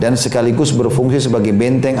dan sekaligus berfungsi sebagai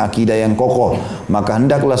benteng akidah yang kokoh. Maka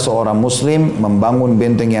hendaklah seorang muslim membangun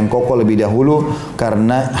benteng yang kokoh lebih dahulu,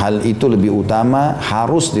 karena hal itu lebih utama,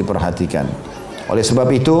 harus diperhatikan. Oleh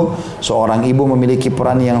sebab itu, seorang ibu memiliki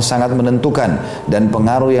peran yang sangat menentukan dan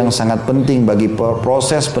pengaruh yang sangat penting bagi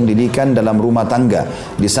proses pendidikan dalam rumah tangga,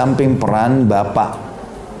 di samping peran bapak.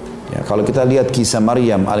 Ya, kalau kita lihat kisah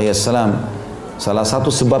Maryam alaihissalam, Salah satu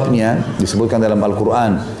sebabnya disebutkan dalam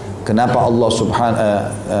Al-Quran. Kenapa Allah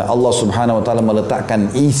subhanahu wa ta'ala meletakkan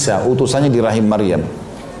Isa utusannya di rahim Maryam.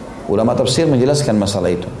 Ulama tafsir menjelaskan masalah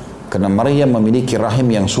itu. Karena Maryam memiliki rahim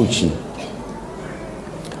yang suci.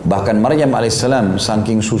 Bahkan Maryam alaihissalam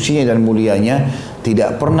saking sucinya dan mulianya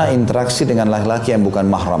tidak pernah interaksi dengan laki-laki yang bukan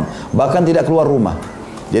mahram. Bahkan tidak keluar rumah.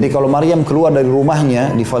 Jadi kalau Maryam keluar dari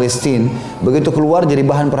rumahnya di Palestina, begitu keluar jadi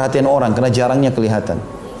bahan perhatian orang karena jarangnya kelihatan.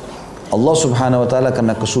 Allah subhanahu wa ta'ala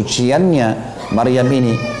karena kesuciannya Maryam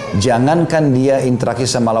ini, jangankan dia interaksi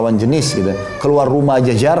sama lawan jenis gitu, keluar rumah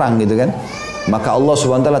aja jarang gitu kan. Maka Allah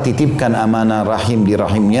subhanahu wa ta'ala titipkan amanah rahim di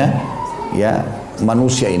rahimnya ya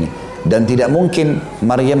manusia ini. Dan tidak mungkin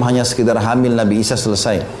Maryam hanya sekedar hamil Nabi Isa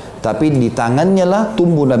selesai. Tapi di tangannya lah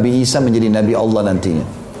tumbuh Nabi Isa menjadi Nabi Allah nantinya.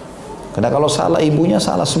 Karena kalau salah ibunya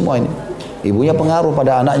salah semua ini. Ibunya pengaruh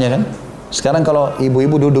pada anaknya kan. Sekarang kalau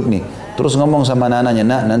ibu-ibu duduk nih, terus ngomong sama anak-anaknya,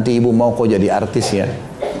 nak nanti ibu mau kau jadi artis ya.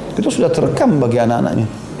 Itu sudah terekam bagi anak-anaknya.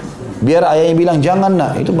 Biar ayahnya bilang jangan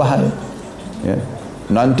nak, itu bahaya. Ya.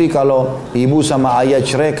 Nanti kalau ibu sama ayah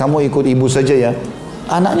cerai, kamu ikut ibu saja ya.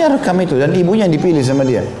 Anaknya rekam itu dan ibunya yang dipilih sama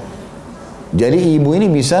dia. Jadi ibu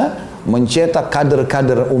ini bisa mencetak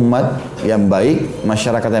kader-kader umat yang baik,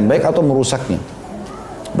 masyarakat yang baik atau merusaknya.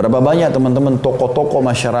 Berapa banyak teman-teman tokoh-tokoh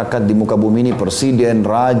masyarakat di muka bumi ini, presiden,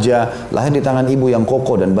 raja, lahir di tangan ibu yang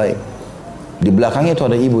kokoh dan baik. Di belakangnya itu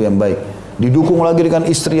ada ibu yang baik. Didukung lagi dengan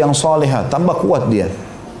istri yang salehah, tambah kuat dia.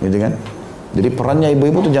 Gitu kan? Jadi perannya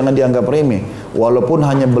ibu-ibu itu jangan dianggap remeh. Walaupun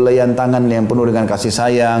hanya belayan tangan yang penuh dengan kasih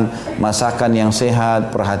sayang, masakan yang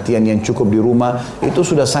sehat, perhatian yang cukup di rumah, itu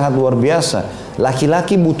sudah sangat luar biasa.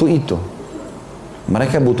 Laki-laki butuh itu.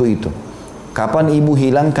 Mereka butuh itu. Kapan ibu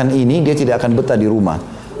hilangkan ini, dia tidak akan betah di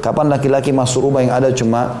rumah. Kapan laki-laki masuk rumah yang ada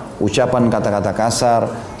cuma ucapan kata-kata kasar,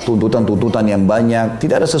 tuntutan-tuntutan yang banyak,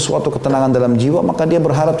 tidak ada sesuatu ketenangan dalam jiwa, maka dia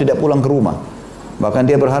berharap tidak pulang ke rumah. Bahkan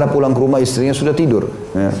dia berharap pulang ke rumah istrinya sudah tidur.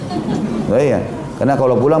 Ya. Ya. Karena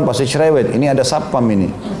kalau pulang pasti cerewet, ini ada satpam ini.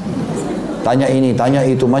 Tanya ini, tanya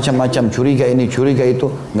itu, macam-macam, curiga ini, curiga itu,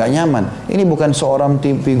 nggak nyaman. Ini bukan seorang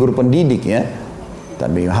figur pendidik ya.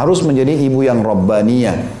 Tapi harus menjadi ibu yang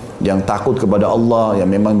rabbaniyah, yang takut kepada Allah, yang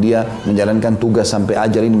memang dia menjalankan tugas sampai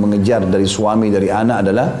ajal ini mengejar dari suami, dari anak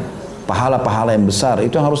adalah pahala-pahala yang besar.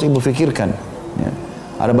 Itu yang harus ibu fikirkan. Ya.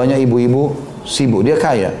 Ada banyak ibu-ibu sibuk, dia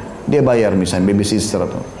kaya, dia bayar misalnya babysitter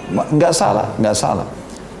atau nggak salah, nggak salah.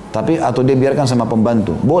 Tapi atau dia biarkan sama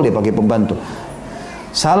pembantu, boleh pakai pembantu.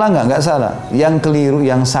 Salah nggak salah. Yang keliru,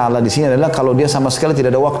 yang salah di sini adalah kalau dia sama sekali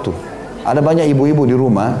tidak ada waktu. Ada banyak ibu-ibu di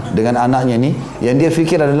rumah dengan anaknya nih, yang dia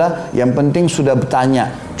pikir adalah yang penting sudah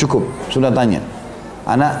bertanya, cukup, sudah tanya.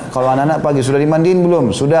 Anak, kalau anak-anak pagi sudah dimandiin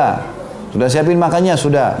belum? Sudah siapin makannya?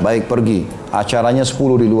 Sudah, baik pergi. Acaranya 10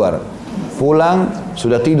 di luar. Pulang,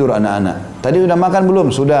 sudah tidur anak-anak. Tadi sudah makan belum?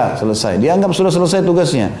 Sudah, selesai. Dianggap sudah selesai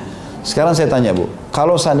tugasnya. Sekarang saya tanya bu,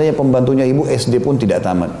 kalau seandainya pembantunya ibu SD pun tidak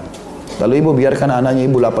tamat, lalu ibu biarkan anaknya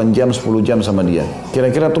ibu 8 jam, 10 jam sama dia,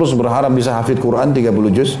 kira-kira terus berharap bisa hafid Quran 30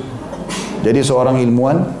 juz? Jadi seorang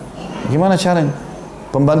ilmuwan, gimana caranya?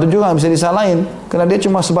 Pembantu juga nggak bisa disalahin, karena dia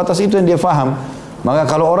cuma sebatas itu yang dia faham. Maka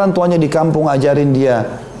kalau orang tuanya di kampung ajarin dia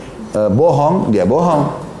bohong, dia bohong.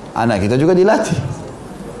 Anak kita juga dilatih.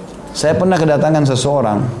 Saya pernah kedatangan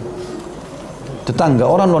seseorang, tetangga,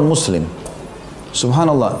 orang non-muslim.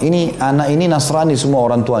 Subhanallah, ini anak ini Nasrani semua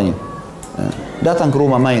orang tuanya. Datang ke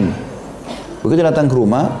rumah main. Begitu datang ke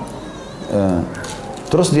rumah,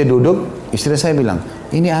 terus dia duduk, istri saya bilang,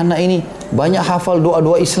 ini anak ini banyak hafal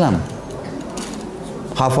doa-doa Islam.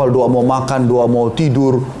 Hafal doa mau makan, doa mau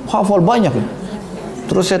tidur, hafal banyak.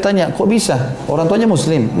 Terus saya tanya, kok bisa? Orang tuanya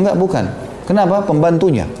muslim? Enggak, bukan. Kenapa?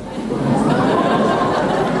 Pembantunya.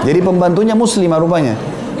 Jadi pembantunya muslimah rupanya.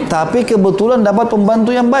 Tapi kebetulan dapat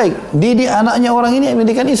pembantu yang baik. Didik anaknya orang ini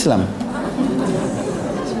pendidikan Islam.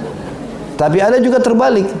 Tapi ada juga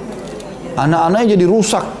terbalik. Anak-anaknya jadi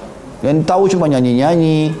rusak. Yang tahu cuma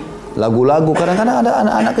nyanyi-nyanyi, lagu-lagu. Kadang-kadang ada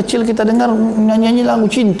anak-anak kecil kita dengar nyanyi-nyanyi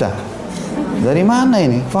lagu cinta. Dari mana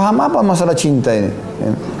ini? Faham apa masalah cinta ini?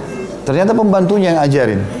 Ternyata pembantunya yang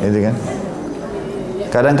ajarin, gitu kan?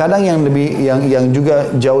 Kadang-kadang yang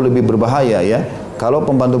juga jauh lebih berbahaya ya. Kalau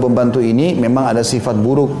pembantu-pembantu ini memang ada sifat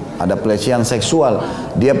buruk, ada pelecehan seksual,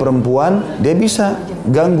 dia perempuan, dia bisa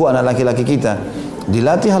ganggu anak laki-laki kita,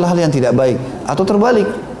 dilatih hal-hal yang tidak baik, atau terbalik,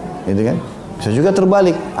 gitu kan? Bisa juga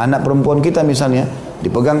terbalik, anak perempuan kita misalnya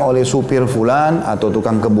dipegang oleh supir fulan atau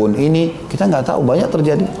tukang kebun ini, kita nggak tahu, banyak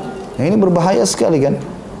terjadi. Yang ini berbahaya sekali kan?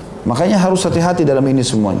 Makanya harus hati-hati dalam ini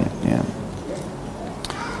semuanya. Ya.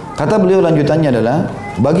 Kata beliau lanjutannya adalah,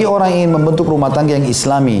 bagi orang yang ingin membentuk rumah tangga yang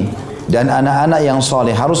islami, dan anak-anak yang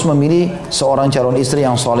soleh. Harus memilih seorang calon istri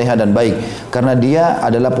yang soleha dan baik, karena dia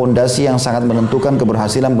adalah pondasi yang sangat menentukan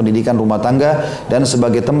keberhasilan pendidikan rumah tangga dan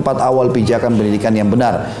sebagai tempat awal pijakan pendidikan yang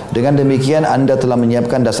benar. Dengan demikian Anda telah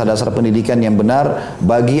menyiapkan dasar-dasar pendidikan yang benar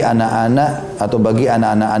bagi anak-anak atau bagi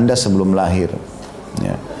anak-anak Anda sebelum lahir.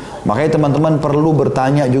 Ya. Makanya teman-teman perlu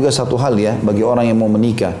bertanya juga satu hal ya, bagi orang yang mau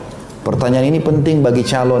menikah. Pertanyaan ini penting bagi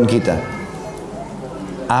calon kita.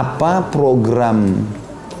 Apa program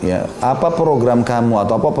kamu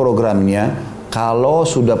atau apa programnya kalau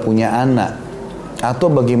sudah punya anak, atau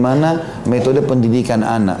bagaimana metode pendidikan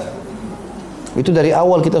anak? Itu dari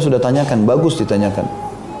awal kita sudah tanyakan, bagus ditanyakan.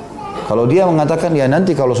 Kalau dia mengatakan ya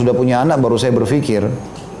nanti kalau sudah punya anak baru saya berpikir,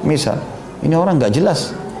 misal ini orang nggak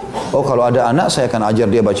jelas. Oh kalau ada anak saya akan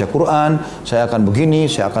ajar dia baca Quran, saya akan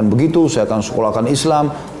begini, saya akan begitu, saya akan sekolahkan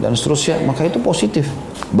Islam dan seterusnya, maka itu positif,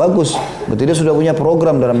 bagus. Berarti dia sudah punya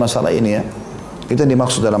program dalam masalah ini ya. Itu yang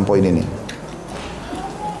dimaksud dalam poin ini.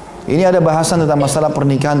 Ini ada bahasan tentang masalah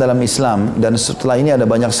pernikahan dalam Islam, dan setelah ini ada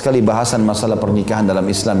banyak sekali bahasan masalah pernikahan dalam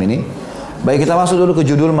Islam ini. Baik, kita masuk dulu ke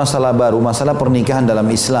judul masalah baru, masalah pernikahan dalam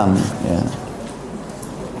Islam. Ya.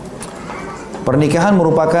 Pernikahan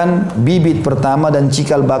merupakan bibit pertama dan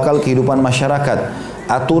cikal bakal kehidupan masyarakat,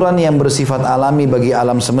 aturan yang bersifat alami bagi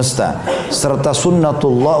alam semesta, serta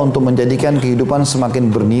sunnatullah untuk menjadikan kehidupan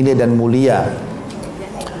semakin bernilai dan mulia.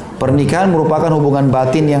 Pernikahan merupakan hubungan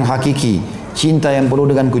batin yang hakiki, cinta yang penuh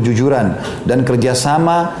dengan kejujuran, dan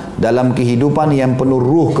kerjasama dalam kehidupan yang penuh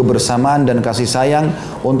ruh kebersamaan dan kasih sayang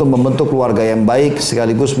untuk membentuk keluarga yang baik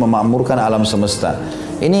sekaligus memakmurkan alam semesta.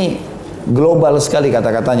 Ini global sekali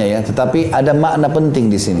kata-katanya ya, tetapi ada makna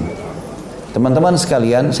penting di sini. Teman-teman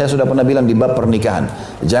sekalian, saya sudah pernah bilang di bab pernikahan,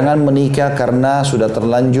 jangan menikah karena sudah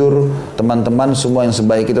terlanjur, teman-teman semua yang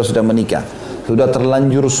sebaik kita sudah menikah, sudah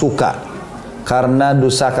terlanjur suka karena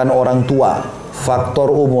desakan orang tua,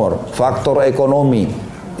 faktor umur, faktor ekonomi,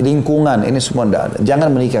 lingkungan, ini semua tidak ada.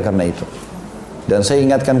 Jangan menikah karena itu. Dan saya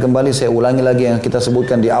ingatkan kembali, saya ulangi lagi yang kita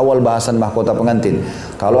sebutkan di awal bahasan mahkota pengantin.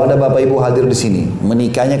 Kalau ada bapak ibu hadir di sini,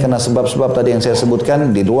 menikahnya karena sebab-sebab tadi yang saya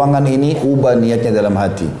sebutkan, di ruangan ini ubah niatnya dalam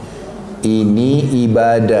hati. Ini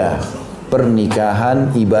ibadah,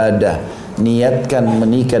 pernikahan ibadah. Niatkan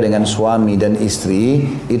menikah dengan suami dan istri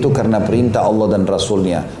itu karena perintah Allah dan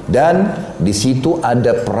Rasulnya, dan di situ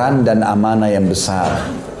ada peran dan amanah yang besar.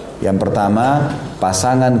 Yang pertama,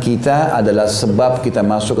 pasangan kita adalah sebab kita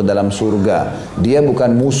masuk ke dalam surga. Dia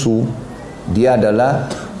bukan musuh, dia adalah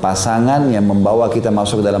pasangan yang membawa kita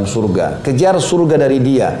masuk ke dalam surga. Kejar surga dari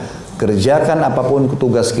dia, kerjakan apapun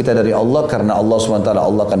tugas kita dari Allah, karena Allah SWT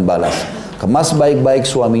Allah akan balas. Kemas baik-baik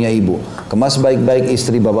suaminya ibu, kemas baik-baik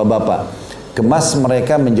istri bapak-bapak, kemas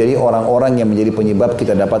mereka menjadi orang-orang yang menjadi penyebab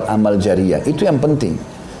kita dapat amal jariah. Itu yang penting,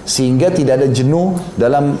 sehingga tidak ada jenuh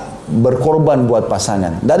dalam berkorban buat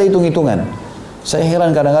pasangan. Tidak ada hitung-hitungan. Saya heran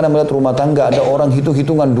kadang-kadang melihat rumah tangga ada orang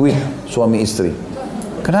hitung-hitungan duit suami istri.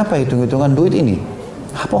 Kenapa hitung-hitungan duit ini?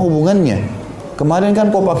 Apa hubungannya? Kemarin kan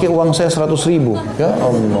kau pakai uang saya 100.000. Ya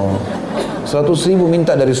Allah, 100.000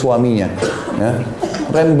 minta dari suaminya ya.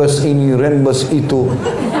 Rembes ini, rembes itu.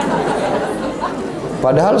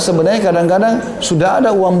 Padahal sebenarnya kadang-kadang sudah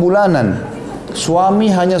ada uang bulanan.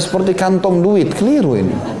 Suami hanya seperti kantong duit. Keliru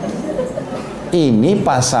ini. Ini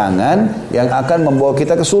pasangan yang akan membawa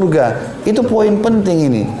kita ke surga. Itu poin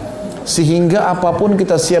penting ini. Sehingga apapun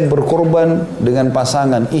kita siap berkorban dengan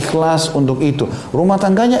pasangan, ikhlas untuk itu. Rumah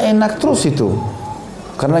tangganya enak terus itu.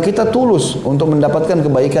 Karena kita tulus untuk mendapatkan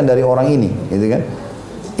kebaikan dari orang ini, gitu kan?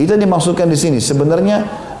 Itu dimaksudkan di sini. Sebenarnya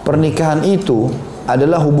pernikahan itu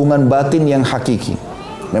adalah hubungan batin yang hakiki.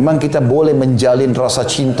 Memang kita boleh menjalin rasa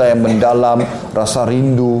cinta yang mendalam, rasa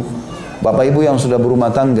rindu. Bapak ibu yang sudah berumah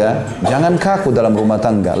tangga, jangan kaku dalam rumah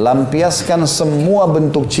tangga. Lampiaskan semua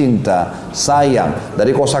bentuk cinta, sayang,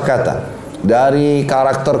 dari kosakata, dari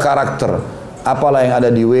karakter-karakter, apalah yang ada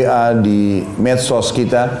di WA, di medsos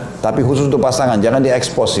kita, tapi khusus untuk pasangan, jangan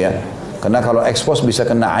diekspos ya. Karena kalau ekspos bisa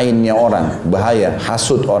kena ainnya orang, bahaya,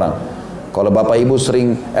 hasut orang. Kalau bapak ibu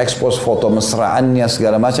sering ekspos foto mesraannya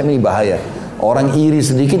segala macam, ini bahaya. Orang iri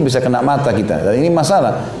sedikit bisa kena mata kita. Dan ini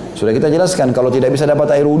masalah. Sudah kita jelaskan, kalau tidak bisa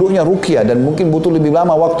dapat air wudhunya ruqyah, dan mungkin butuh lebih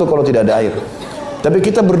lama waktu kalau tidak ada air. Tapi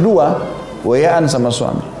kita berdua WA-an sama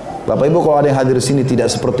suami. Bapak ibu kalau ada yang hadir di sini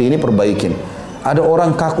tidak seperti ini, perbaikin. Ada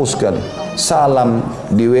orang kaku sekali. Salam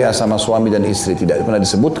di WA sama suami dan istri tidak pernah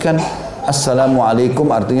disebutkan.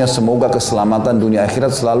 Assalamualaikum artinya semoga keselamatan dunia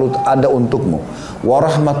akhirat selalu ada untukmu.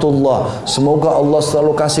 Warahmatullah, semoga Allah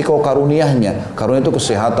selalu kasih kau karuniahnya. Karunia itu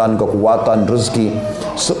kesehatan, kekuatan, rezeki.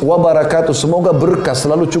 Wabarakatuh, semoga berkah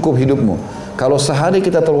selalu cukup hidupmu. Kalau sehari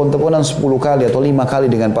kita telepon-teleponan 10 kali atau 5 kali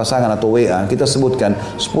dengan pasangan atau WA, kita sebutkan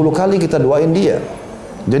 10 kali kita doain dia.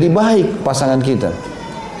 Jadi baik pasangan kita.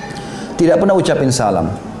 Tidak pernah ucapin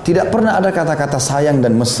salam. Tidak pernah ada kata-kata sayang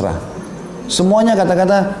dan mesra. Semuanya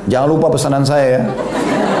kata-kata, jangan lupa pesanan saya ya.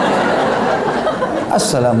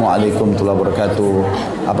 Assalamualaikum warahmatullahi wabarakatuh.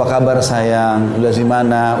 Apa kabar sayang? Udah di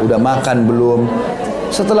mana? Udah makan belum?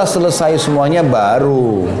 Setelah selesai semuanya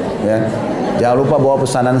baru ya. Jangan lupa bawa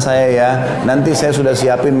pesanan saya ya. Nanti saya sudah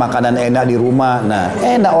siapin makanan enak di rumah. Nah,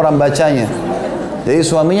 enak orang bacanya. Jadi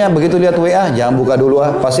suaminya begitu lihat WA, jangan buka dulu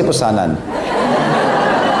ah, pasti pesanan.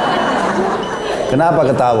 Kenapa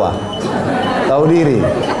ketawa? Tahu diri.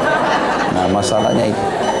 Nah, masalahnya itu.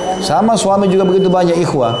 Sama suami juga begitu banyak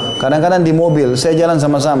ikhwah. Kadang-kadang di mobil, saya jalan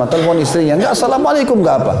sama-sama, telepon istrinya, enggak assalamualaikum,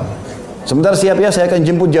 enggak apa. Sebentar siap ya, saya akan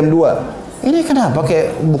jemput jam 2. Ini kenapa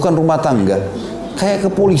kayak bukan rumah tangga? Kayak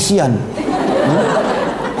kepolisian.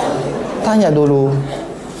 Tanya dulu.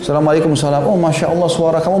 Assalamualaikum salam. Oh Masya Allah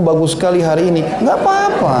suara kamu bagus sekali hari ini. Enggak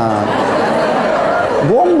apa-apa.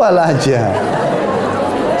 Gombal aja.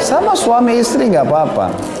 Sama suami istri enggak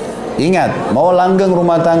apa-apa. Ingat, mau langgeng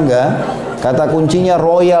rumah tangga, kata kuncinya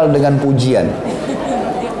royal dengan pujian.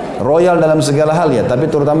 Royal dalam segala hal ya, tapi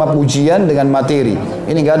terutama pujian dengan materi.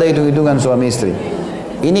 Ini enggak ada hitung-hitungan suami istri.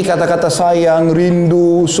 Ini kata-kata sayang,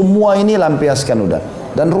 rindu, semua ini lampiaskan udah.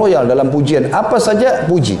 Dan royal dalam pujian, apa saja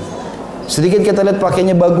puji. Sedikit kita lihat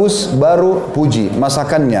pakainya bagus, baru puji.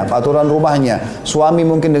 Masakannya, aturan rumahnya, suami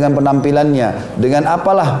mungkin dengan penampilannya, dengan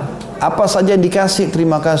apalah, apa saja yang dikasih,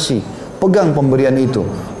 terima kasih. Pegang pemberian itu.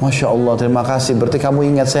 Masya Allah, terima kasih. Berarti kamu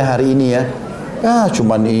ingat saya hari ini ya. Ya,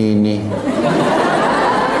 cuman ini.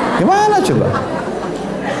 Gimana coba?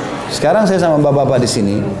 Sekarang saya sama bapak-bapak di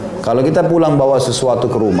sini. Kalau kita pulang bawa sesuatu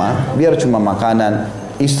ke rumah, biar cuma makanan.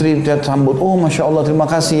 Istri kita sambut, oh Masya Allah terima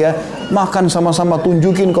kasih ya. Makan sama-sama,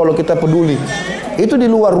 tunjukin kalau kita peduli. Itu di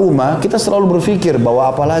luar rumah, kita selalu berpikir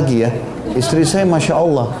bawa apa lagi ya. Istri saya Masya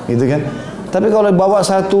Allah, gitu kan. Tapi kalau bawa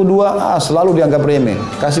 1, 2, selalu dianggap remeh.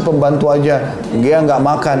 Kasih pembantu aja, dia nggak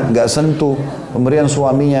makan, nggak sentuh. Pemberian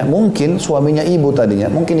suaminya, mungkin suaminya ibu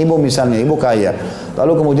tadinya. Mungkin ibu misalnya, ibu kaya.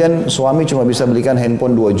 Lalu kemudian suami cuma bisa belikan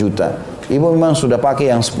handphone 2 juta. Ibu memang sudah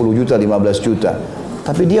pakai yang 10 juta, 15 juta.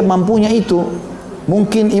 Tapi dia mampunya itu.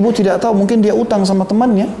 Mungkin ibu tidak tahu, mungkin dia utang sama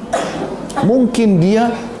temannya. Mungkin dia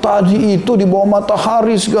tadi itu di bawah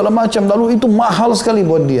matahari segala macam, lalu itu mahal sekali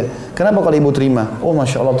buat dia. Kenapa kalau ibu terima? Oh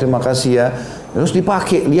Masya Allah terima kasih ya. Terus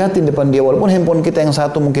dipakai, lihatin depan dia, walaupun handphone kita yang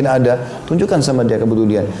satu mungkin ada, tunjukkan sama dia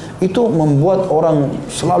kepedulian. Itu membuat orang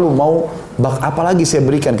selalu mau, apalagi saya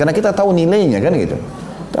berikan, karena kita tahu nilainya kan gitu.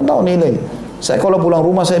 Kita tahu nilainya. Saya kalau pulang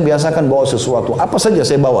rumah saya biasakan bawa sesuatu, apa saja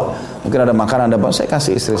saya bawa. Mungkin ada makanan, ada apa, saya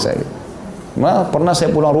kasih istri saya. Nah, pernah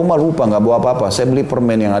saya pulang rumah lupa nggak bawa apa-apa. Saya beli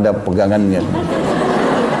permen yang ada pegangannya.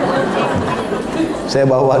 Saya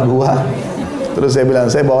bawa 2. Terus saya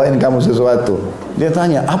bilang, saya bawain kamu sesuatu. Dia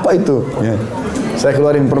tanya, apa itu? Ya. Saya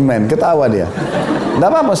keluarin permen, ketawa dia. Nggak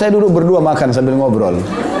apa-apa, saya duduk berdua makan sambil ngobrol.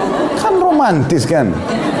 Kan romantis kan?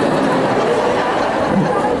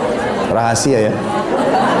 Rahasia ya.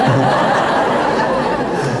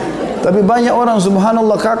 Tapi banyak orang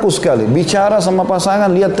subhanallah kaku sekali. Bicara sama pasangan,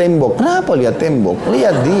 lihat tembok. Kenapa lihat tembok?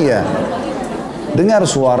 Lihat dia. Dengar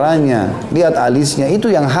suaranya, lihat alisnya. Itu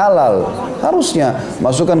yang halal. Harusnya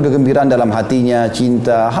masukkan kegembiraan dalam hatinya,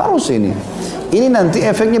 cinta. Harus ini. Ini nanti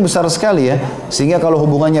efeknya besar sekali ya. Sehingga kalau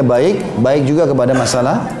hubungannya baik, baik juga kepada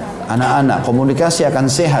masalah anak-anak. Komunikasi akan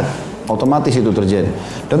sehat. Otomatis itu terjadi.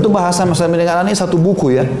 Tentu bahasa masalah dengan anak ini satu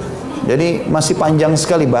buku ya. Jadi masih panjang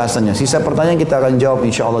sekali bahasanya. Sisa pertanyaan kita akan jawab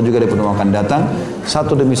insya Allah juga di pertemuan akan datang.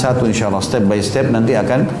 Satu demi satu insya Allah, step by step nanti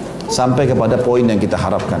akan sampai kepada poin yang kita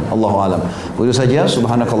harapkan. Allahu a'lam. Begitu saja.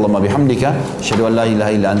 Subhanakallahumma bihamdika, asyhadu an la ilaha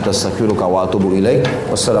illa anta astaghfiruka wa atubu ilaik.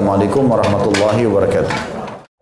 Wassalamualaikum warahmatullahi wabarakatuh.